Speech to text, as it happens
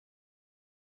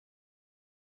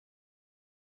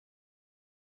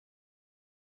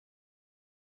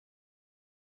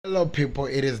Hello people,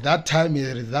 it is that time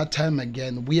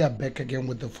again. We are back again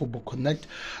with the Football Connect.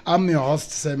 I'm your host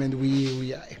Sam and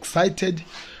we are excited.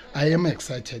 I am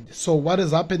excited. So what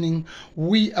is happening?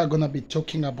 We are going to be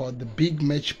talking about the big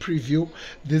match preview.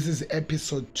 This is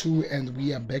episode 2 and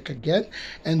we are back again,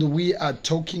 and we are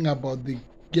talking about the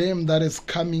game that is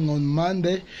coming on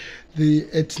Monday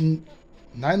at 9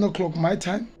 o'clock my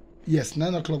time. Yes,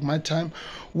 9 o'clock my time.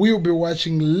 We'll be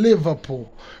watching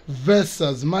Liverpool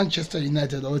versus Manchester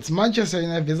United, or it's Manchester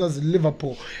United versus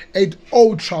Liverpool at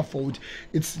Old Trafford.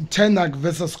 It's Ten Hag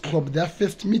versus Klopp, their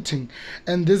first meeting,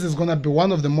 and this is going to be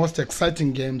one of the most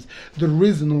exciting games. The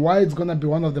reason why it's going to be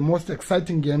one of the most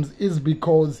exciting games is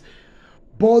because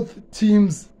both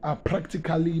teams are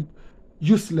practically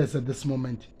useless at this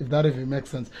moment, if that even makes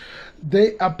sense.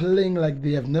 They are playing like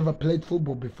they have never played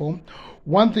football before.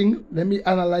 One thing, let me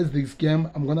analyze this game.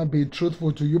 I'm gonna be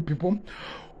truthful to you people.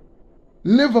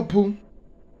 Liverpool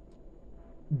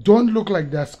don't look like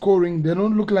they're scoring. They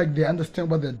don't look like they understand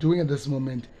what they're doing at this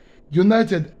moment.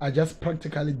 United are just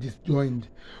practically disjoined.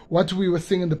 What we were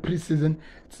seeing in the preseason,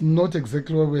 it's not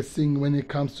exactly what we're seeing when it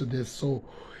comes to this. So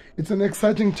it's an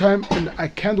exciting time and I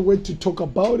can't wait to talk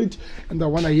about it, and I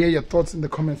want to hear your thoughts in the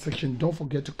comment section. Don't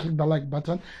forget to click the like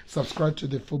button, subscribe to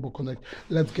the Football Connect.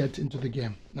 Let's get into the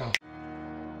game now.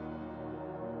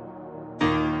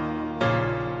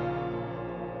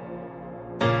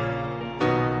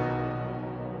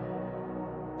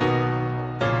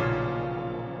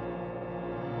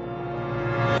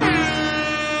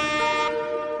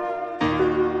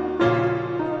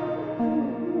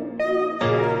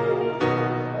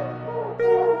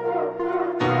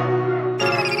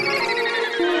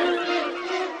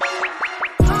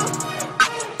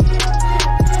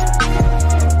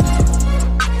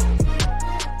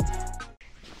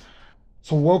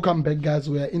 So welcome back, guys.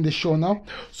 We are in the show now.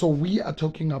 So we are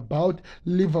talking about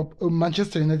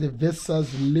Manchester United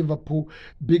versus Liverpool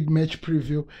big match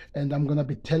preview, and I'm gonna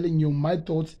be telling you my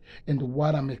thoughts and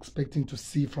what I'm expecting to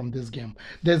see from this game.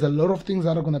 There's a lot of things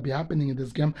that are gonna be happening in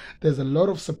this game. There's a lot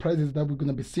of surprises that we're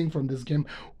gonna be seeing from this game.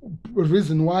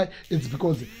 Reason why, it's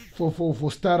because for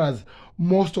starters,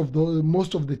 most of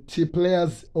the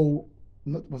players, or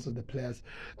not most of the players,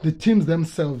 the teams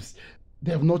themselves,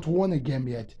 they have not won a game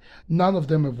yet. None of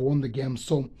them have won the game.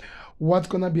 So what's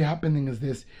going to be happening is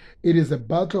this. It is a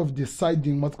battle of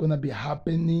deciding what's going to be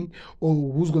happening or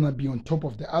who's going to be on top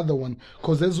of the other one.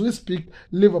 Because as we speak,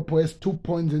 Liverpool has 2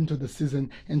 points into the season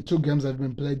and 2 games have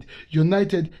been played.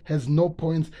 United has no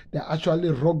points. They're actually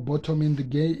rock bottom in the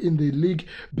game, in the league,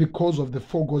 because of the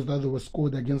 4 goals that they were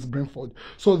scored against Brentford.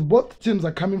 So both teams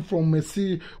are coming from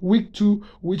week 2,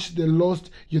 which they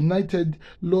lost. United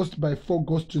lost by 4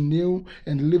 goals to 0,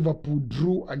 and Liverpool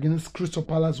drew against Crystal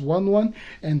Palace 1-1,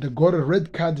 and they got a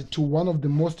red card to one of the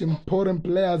most important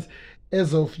players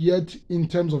as of yet in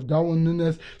terms of Darwin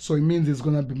Núñez, so it means he's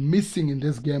going to be missing in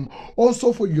this game.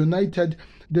 Also for United,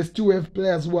 they still have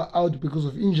players who are out because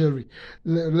of injury.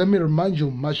 Let me remind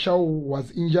you, Martial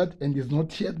was injured and is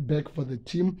not yet back for the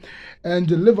team. And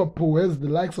Liverpool has the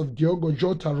likes of Diogo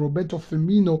Jota, Roberto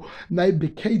Firmino,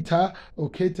 Naby Keita.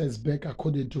 Keita is back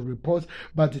according to reports,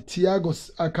 but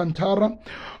Thiago Alcantara,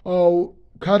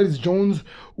 Curtis Jones,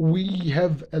 we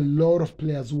have a lot of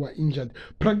players who are injured.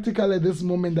 Practically at this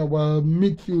moment, our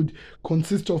midfield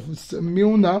consists of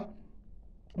Milner,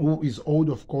 who is old,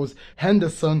 of course,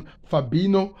 Henderson,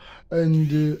 Fabinho,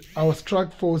 and our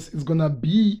strike force is going to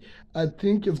be, I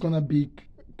think it's going to be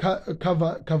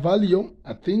Carvalho,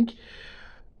 I think,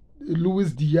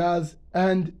 Luis Diaz,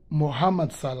 and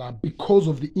Mohamed Salah, because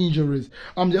of the injuries.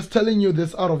 I'm just telling you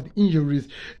this out of the injuries,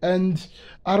 and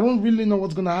I don't really know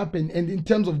what's going to happen. And in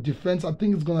terms of defense, I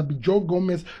think it's going to be Joe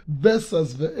Gomez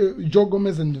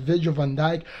and Virgil van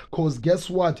Dijk, because guess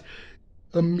what?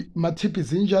 Matip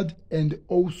is injured, and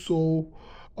also,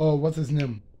 what's his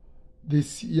name?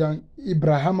 This young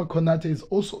Ibrahima Konate is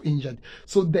also injured.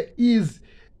 So there is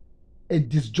a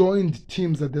disjoined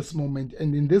teams at this moment,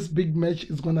 and in this big match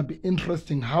it's going to be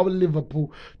interesting how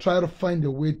Liverpool try to find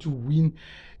a way to win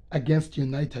against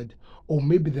United, or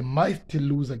maybe they might still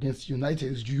lose against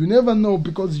United. You never know,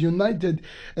 because United,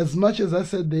 as much as I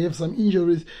said they have some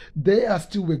injuries, they are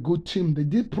still a good team. They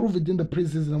did prove it in the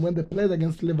preseason when they played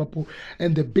against Liverpool,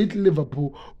 and they beat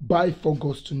Liverpool by 4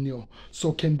 goals to 0.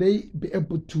 So can they be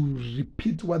able to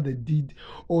repeat what they did,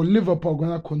 or Liverpool are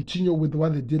going to continue with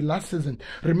what they did last season?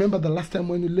 Remember the last time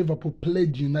when Liverpool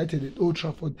played United at Old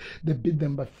Trafford, they beat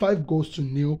them by 5 goals to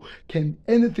 0. Can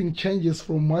anything changes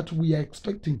from what we are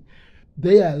expecting?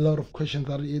 There are a lot of questions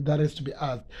that has to be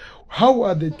asked. How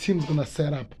are the teams going to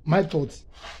set up? My thoughts.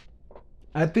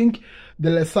 I think the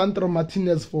Alessandro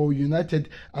Martinez for United,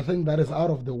 I think that is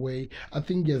out of the way. I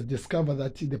think he has discovered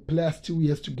that the player still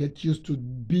has to get used to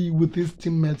be with his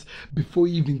teammates before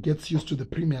he even gets used to the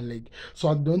Premier League. So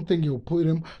I don't think he will put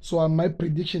him. So my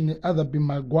prediction will either be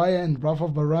Maguire and Rafa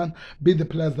Varane be the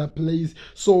players that plays.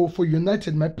 So for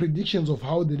United, my predictions of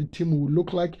how the team will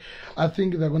look like, I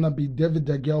think they're going to be David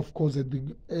De Gea, of course,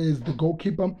 as the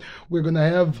goalkeeper. We're going to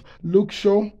have Luke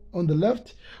Shaw on the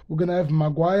left. We're going to have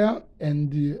Maguire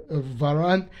and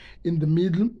Varane in the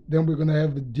middle. Then we're going to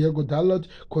have Diego Dalot,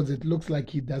 because it looks like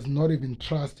he does not even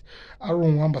trust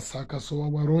Aaron Wan-Bissaka, so I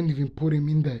won't even put him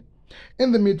in there.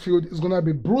 In the midfield, it's going to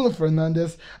be Bruno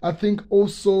Fernandes. I think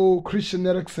also Christian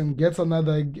Eriksen gets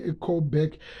another call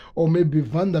back, or maybe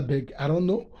Van der Beek. I don't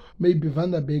know. Maybe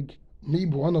Van der Beek.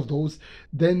 Maybe one of those.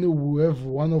 Then we'll have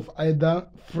one of either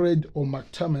Fred or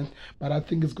McTominay. But I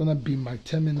think it's going to be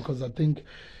McTominay, because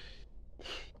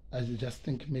I just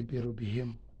think maybe it'll be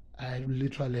him. I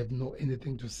literally have no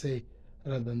anything to say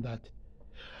other than that.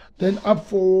 Then up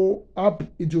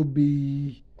it will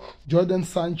be Jadon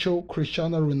Sancho,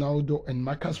 Cristiano Ronaldo, and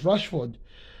Marcus Rashford,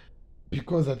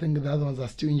 because I think the other ones are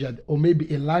still injured, or maybe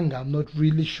Elanga. I'm not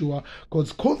really sure,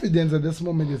 because confidence at this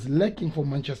moment is lacking for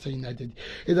Manchester United.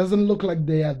 It doesn't look like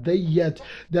they are there yet.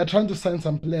 They are trying to sign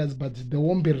some players, but they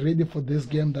won't be ready for this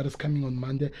game that is coming on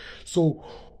Monday. So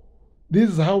this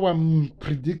is how I'm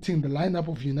predicting the lineup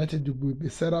of United will be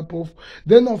set up of.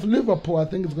 Then of Liverpool, I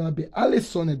think it's going to be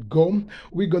Alisson at goal.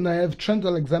 We're going to have Trent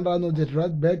Alexander-Arnold at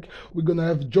right back. We're going to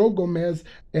have Joe Gomez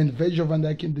and Virgil van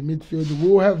Dijk in the midfield.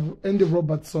 We'll have Andy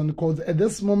Robertson, because at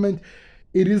this moment,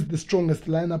 it is the strongest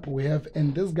lineup we have,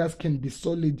 and those guys can be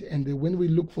solid. And when we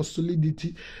look for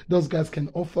solidity, those guys can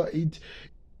offer it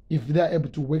if they're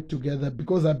able to work together,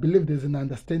 because I believe there's an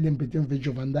understanding between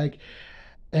Virgil van Dijk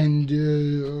and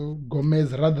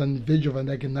Gomez, rather than Virgil van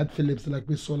Dijk and Nat Phillips like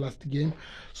we saw last game.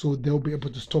 So they'll be able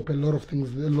to stop a lot of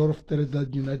things, a lot of threats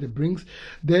that United brings.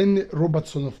 Then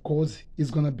Robertson, of course,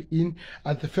 is going to be in.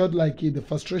 I felt like the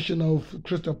frustration of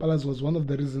Crystal Palace was one of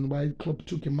the reasons why Klopp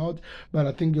took him out, but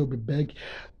I think he'll be back.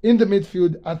 In the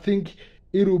midfield, I think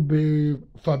it will be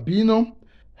Fabinho,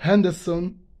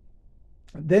 Henderson,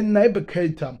 then Naby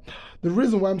Keita. The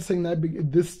reason why I'm saying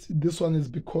this one is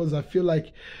because I feel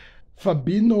like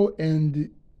Fabinho and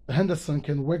Henderson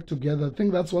can work together. I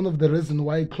think that's one of the reasons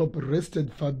why Klopp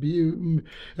rested Henderson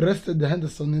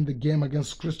in the game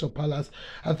against Crystal Palace.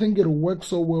 I think it'll work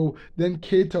so well. Then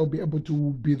Keita will be able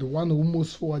to be the one who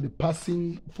moves forward,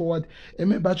 passing forward, and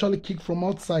maybe actually kick from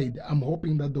outside. I'm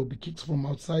hoping that there'll be kicks from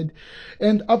outside.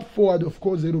 And up forward, of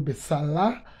course, it'll be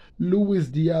Salah, Luis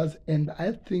Diaz, and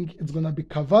I think it's going to be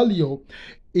Carvalho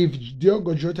if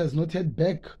Diogo Jota is not yet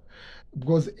back.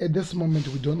 Because at this moment,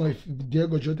 we don't know if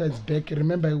Diogo Jota is back.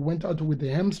 Remember, he went out with a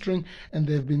hamstring, and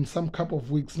there have been some couple of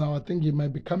weeks now. I think he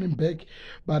might be coming back.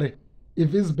 But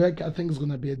if he's back, I think it's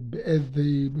going to be as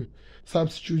the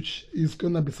substitute. He's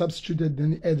going to be substituted,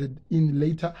 then added in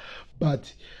later.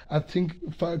 But I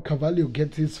think Carvalho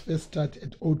gets his first start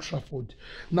at Old Trafford.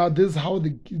 Now, this is how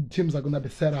the teams are going to be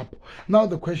set up. Now,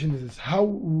 the question is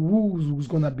who's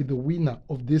going to be the winner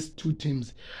of these two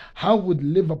teams? How would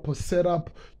Liverpool set up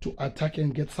to attack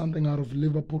and get something out of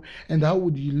Liverpool? And how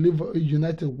would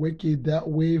United work it that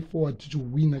way forward to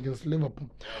win against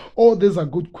Liverpool? All these are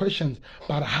good questions,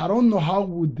 but I don't know how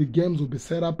would the games will be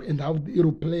set up and how it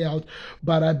will play out.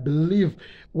 But I believe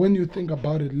when you think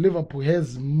about it, Liverpool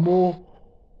has more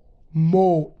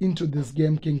into this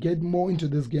game, can get more into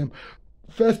this game.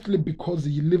 Firstly, because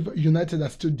United are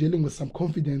still dealing with some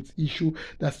confidence issue.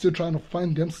 They're still trying to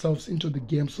find themselves into the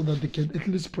game so that they can at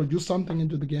least produce something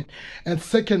into the game. And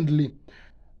secondly,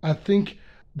 I think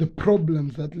the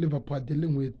problems that Liverpool are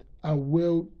dealing with are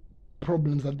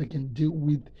problems that they can deal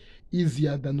with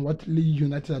easier than what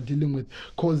United are dealing with.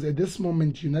 Because at this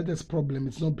moment, United's problem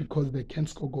is not because they can't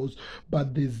score goals,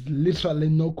 but there's literally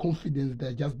no confidence.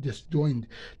 They're just disjoined.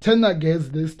 Ten Hag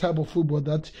has this type of football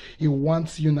that he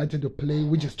wants United to play,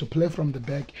 which is to play from the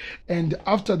back. And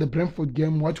after the Brentford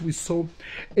game, what we saw,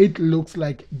 it looks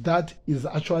like that is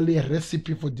actually a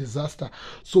recipe for disaster.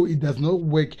 So it does not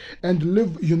work. And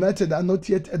United are not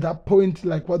yet at that point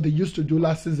like what they used to do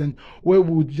last season, where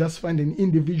we would just find an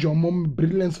individual moment,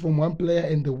 brilliance from one player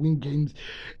and the win games,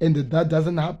 and that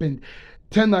doesn't happen.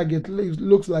 Ten Hag, it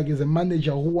looks like, is a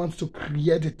manager who wants to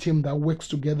create a team that works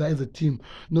together as a team,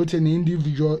 not an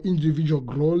individual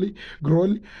glory.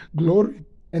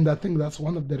 And I think that's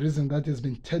one of the reasons that has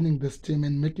been turning this team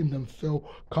and making them fail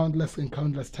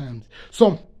countless times.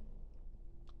 So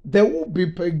there will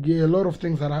be a lot of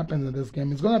things that happen in this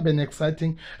game. It's going to be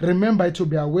exciting. Remember, it will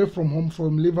be away from home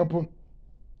from Liverpool.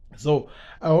 So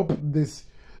I hope this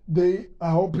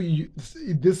I hope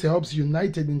this helps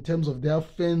United in terms of their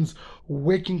fans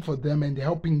working for them and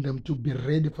helping them to be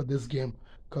ready for this game,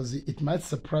 because it might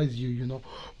surprise you, you know.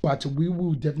 But we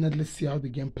will definitely see how the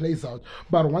game plays out.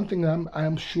 But one thing I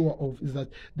am sure of is that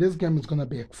this game is going to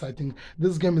be exciting.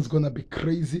 This game is going to be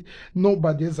crazy.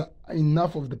 Nobody has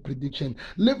enough of the prediction.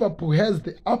 Liverpool has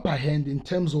the upper hand in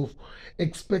terms of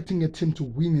expecting a team to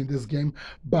win in this game,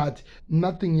 but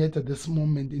nothing yet at this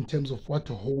moment in terms of what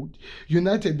to hold.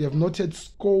 United, they have not yet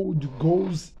scored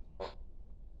goals.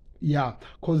 Yeah,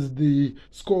 because the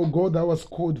goal that was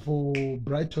scored for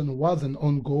Brighton was an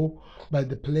own goal by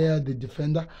the player, the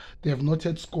defender. They have not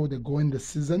yet scored a goal in the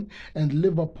season. And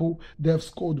Liverpool, they have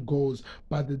scored goals.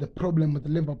 But the problem with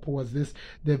Liverpool was this: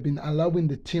 they've been allowing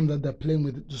the team that they're playing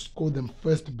with to score them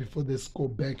first before they score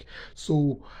back.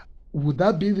 So would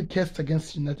that be the case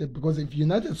against United? Because if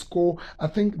United score, I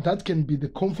think that can be the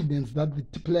confidence that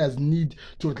the players need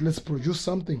to at least produce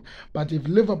something. But if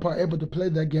Liverpool are able to play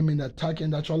their game in attack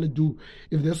and actually do,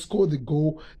 if they score the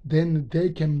goal, then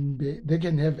they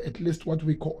can have at least what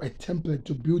we call a template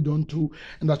to build onto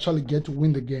and actually get to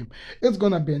win the game. It's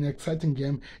gonna be an exciting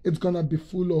game. It's gonna be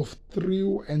full of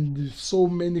thrill and so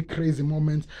many crazy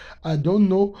moments. I don't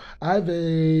know. I have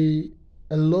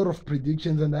a lot of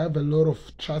predictions and I have a lot of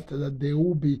trust that there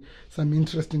will be some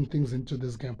interesting things into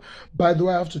this game. By the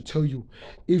way, I have to tell you,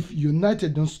 if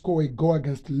United don't score a goal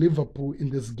against Liverpool in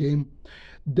this game,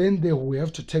 then they will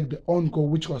have to take the own goal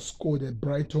which was scored at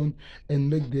Brighton and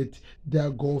make that their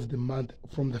goal of the month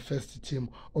from the first team,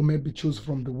 or maybe choose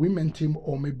from the women team,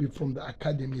 or maybe from the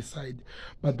academy side.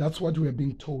 But that's what we are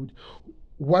being told.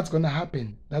 What's going to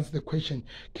happen? That's the question.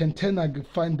 Can Ten Hag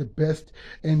find the best?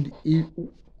 And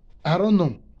I don't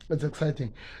know. It's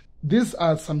exciting. These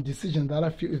are some decisions that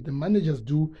I feel if the managers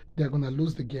do, they're going to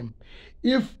lose the game.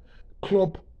 If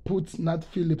Klopp puts Nat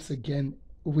Phillips again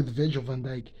with Virgil van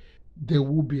Dijk, there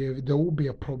will be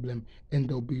a problem and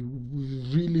they'll be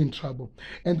really in trouble.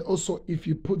 And also, if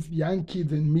you put young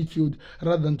kids in midfield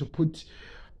rather than to put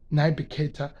Naby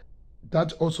Keita,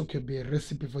 that also could be a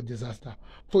recipe for disaster.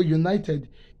 For United,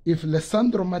 if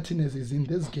Lisandro Martinez is in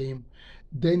this game,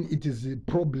 then it is a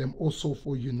problem also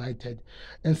for United.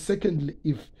 And secondly,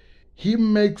 if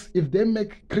they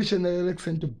make Christian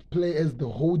Eriksen to play as the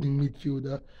holding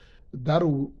midfielder, that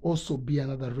will also be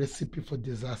another recipe for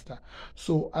disaster.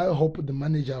 So I hope the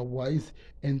manager are wise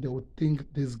and they will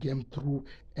think this game through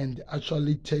and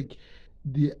actually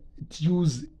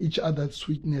use each other's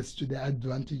weakness to their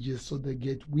advantages so they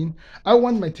get win. I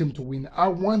want my team to win. I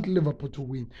want Liverpool to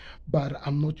win, but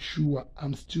I'm not sure.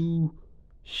 I'm still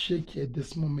shaky at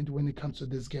this moment when it comes to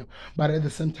this game, but at the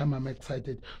same time I'm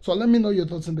excited. So let me know your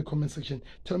thoughts in the comment section.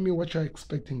 Tell me what you're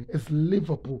expecting. It's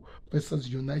Liverpool versus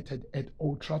United at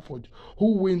Old Trafford.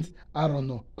 Who wins? I don't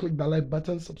know. Click the like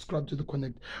button, subscribe to the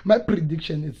Connect. My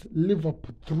prediction is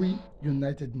Liverpool 3,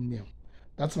 United 0.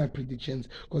 That's my predictions,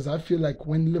 because I feel like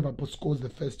when Liverpool scores the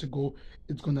first goal,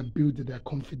 it's going to build their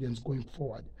confidence going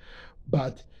forward.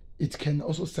 But it can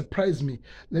also surprise me.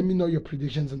 Let me know your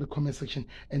predictions in the comment section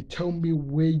and tell me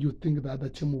where you think the other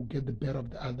team will get the better of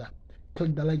the other.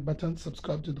 Click the like button,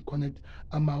 subscribe to the Connect.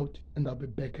 I'm out and I'll be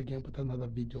back again with another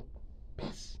video.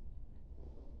 Peace.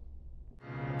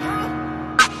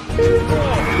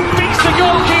 Beats the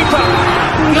goalkeeper.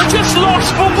 You're just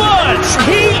lost for words.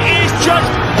 He is just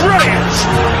brilliant.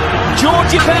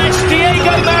 Georgie Best,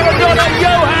 Diego Maradona,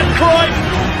 Johan Cruyff.